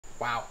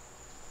Wow.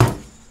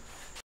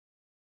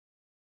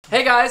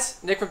 Hey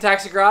guys, Nick from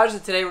Taxi Garage,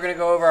 and today we're going to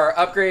go over our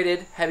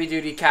upgraded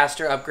heavy-duty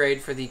caster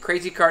upgrade for the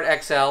Crazy Cart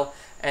XL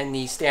and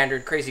the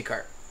standard Crazy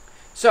Cart.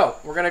 So,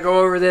 we're going to go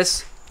over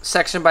this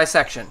section by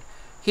section.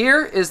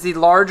 Here is the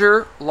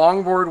larger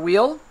longboard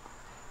wheel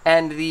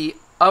and the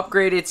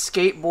upgraded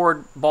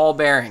skateboard ball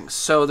bearings.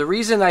 So the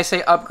reason I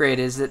say upgrade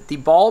is that the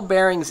ball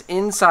bearings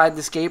inside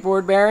the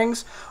skateboard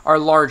bearings are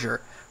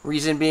larger.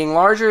 Reason being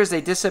larger is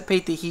they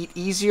dissipate the heat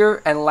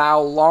easier and allow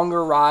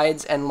longer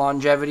rides and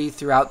longevity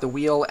throughout the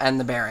wheel and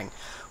the bearing.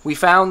 We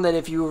found that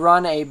if you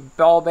run a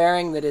ball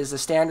bearing that is a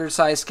standard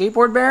size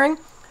skateboard bearing,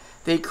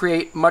 they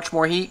create much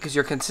more heat because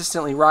you're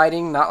consistently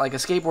riding, not like a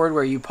skateboard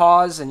where you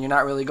pause and you're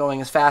not really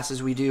going as fast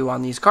as we do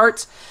on these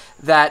carts,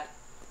 that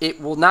it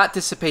will not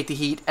dissipate the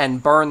heat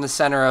and burn the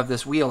center of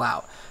this wheel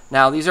out.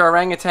 Now these are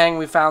orangutan.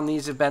 We found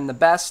these have been the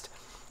best.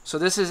 So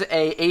this is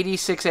a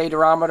 86A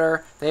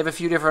durometer. They have a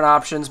few different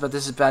options, but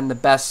this has been the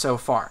best so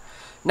far.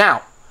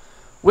 Now,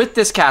 with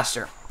this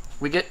caster,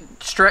 we get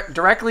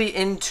directly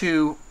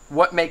into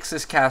what makes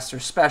this caster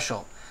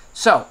special.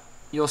 So,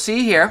 you'll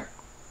see here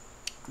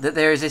that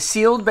there is a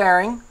sealed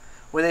bearing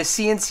with a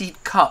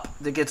CNC cup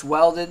that gets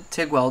welded,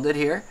 TIG welded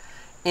here,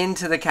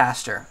 into the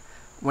caster.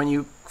 When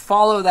you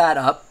follow that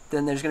up,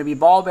 then there's going to be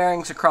ball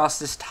bearings across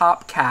this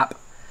top cap,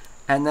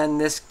 and then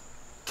this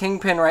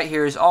kingpin right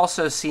here is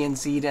also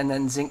CNC'd and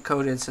then zinc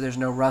coated so there's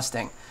no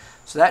rusting.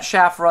 So that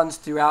shaft runs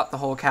throughout the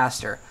whole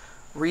caster.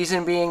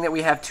 Reason being that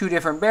we have two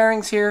different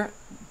bearings here,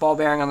 ball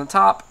bearing on the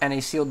top and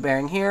a sealed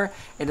bearing here.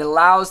 It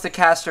allows the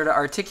caster to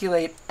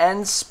articulate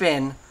and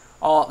spin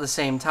all at the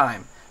same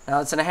time.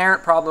 Now it's an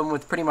inherent problem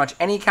with pretty much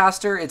any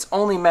caster. It's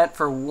only meant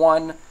for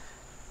one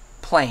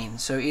plane.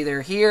 So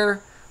either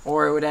here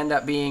or it would end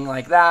up being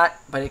like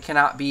that, but it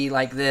cannot be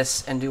like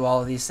this and do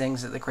all of these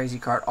things that the Crazy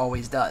Cart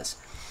always does.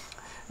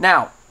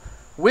 Now,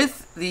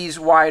 with these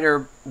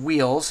wider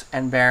wheels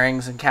and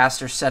bearings and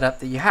caster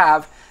setup that you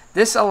have,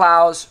 this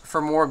allows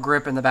for more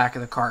grip in the back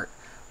of the cart.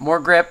 More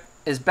grip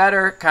is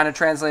better, kind of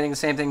translating the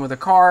same thing with a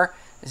car.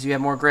 As you have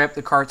more grip,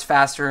 the cart's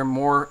faster,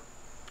 more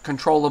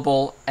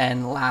controllable,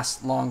 and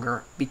lasts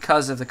longer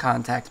because of the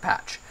contact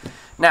patch.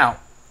 Now,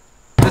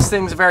 this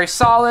thing's very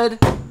solid,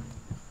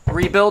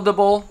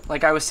 rebuildable.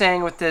 Like I was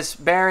saying with this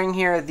bearing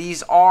here,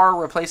 these are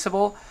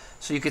replaceable.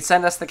 So you could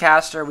send us the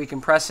caster, we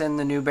can press in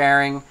the new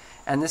bearing,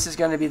 and this is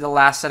going to be the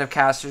last set of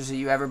casters that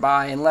you ever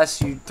buy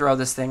unless you throw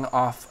this thing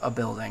off a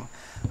building.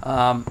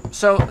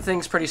 So the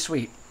thing's pretty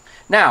sweet.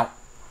 Now,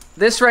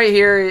 this right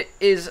here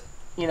is,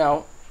 you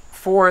know,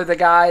 for the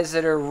guys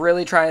that are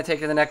really trying to take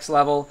it to the next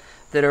level,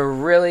 that are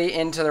really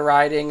into the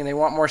riding and they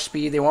want more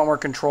speed, they want more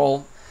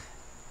control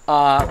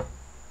on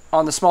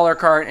the smaller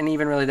cart and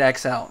even really the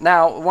XL.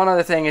 Now, one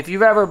other thing, if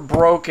you've ever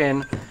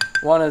broken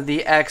one of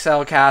the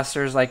XL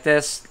casters like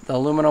this, the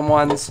aluminum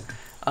ones,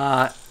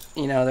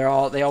 you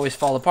know, they always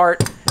fall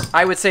apart.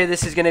 I would say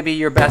this is going to be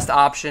your best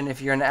option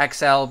if you're an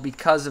XL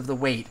because of the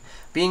weight.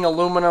 Being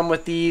aluminum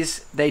with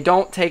these, they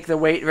don't take the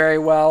weight very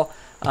well,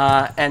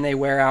 and they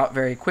wear out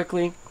very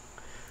quickly.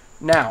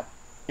 Now,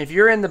 if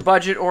you're in the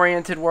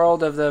budget-oriented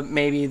world of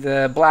maybe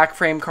the black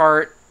frame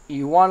cart,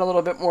 you want a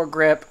little bit more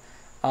grip,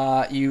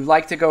 you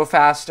like to go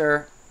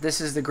faster,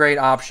 this is the great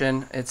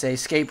option. It's a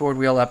skateboard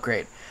wheel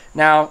upgrade.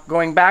 Now,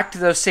 going back to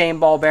those same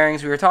ball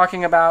bearings we were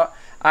talking about,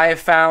 I have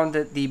found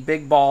that the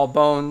big ball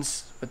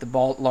bones with the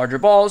larger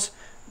balls,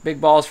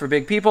 big balls for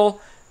big people,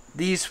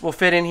 these will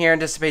fit in here and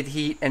dissipate the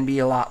heat and be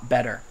a lot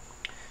better.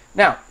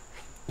 Now,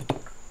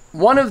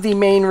 one of the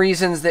main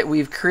reasons that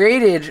we've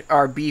created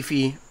our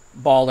beefy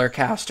baller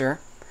caster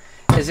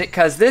is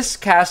because this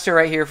caster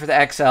right here for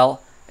the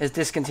XL is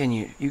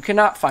discontinued. You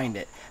cannot find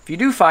it. If you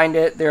do find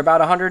it, they're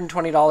about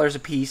 $120 a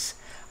piece,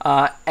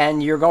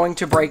 and you're going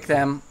to break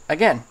them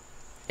again.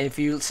 If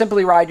you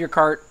simply ride your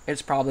cart,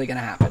 it's probably going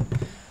to happen.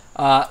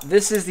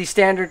 This is the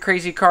standard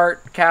Crazy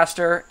Cart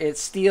caster. It's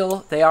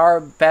steel. They are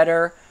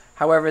better.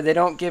 However, they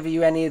don't give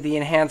you any of the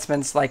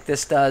enhancements like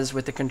this does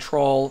with the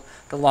control,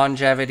 the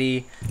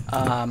longevity,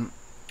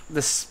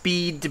 the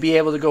speed to be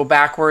able to go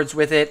backwards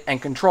with it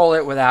and control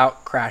it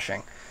without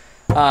crashing.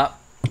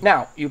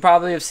 Now, you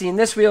probably have seen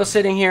this wheel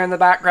sitting here in the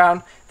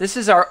background. This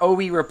is our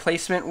OE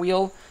replacement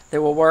wheel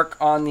that will work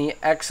on the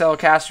XL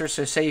caster.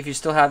 So say if you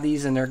still have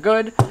these and they're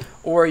good,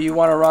 or you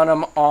want to run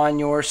them on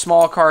your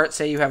small cart,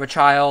 say you have a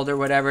child or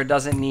whatever,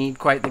 doesn't need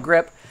quite the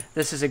grip,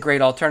 this is a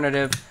great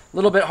alternative. A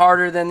little bit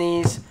harder than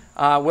these.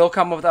 Will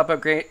come with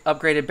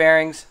upgraded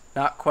bearings.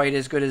 Not quite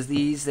as good as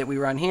these that we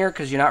run here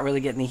because you're not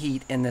really getting the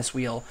heat in this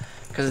wheel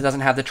because it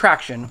doesn't have the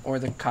traction or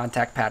the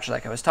contact patch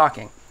like I was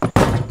talking.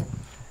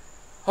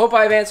 Hope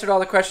I've answered all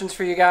the questions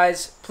for you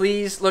guys.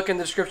 Please look in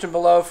the description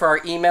below for our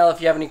email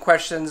if you have any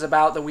questions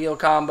about the wheel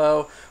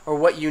combo or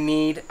what you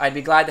need. I'd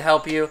be glad to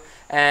help you.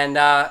 And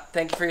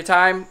thank you for your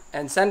time,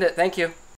 and send it. Thank you.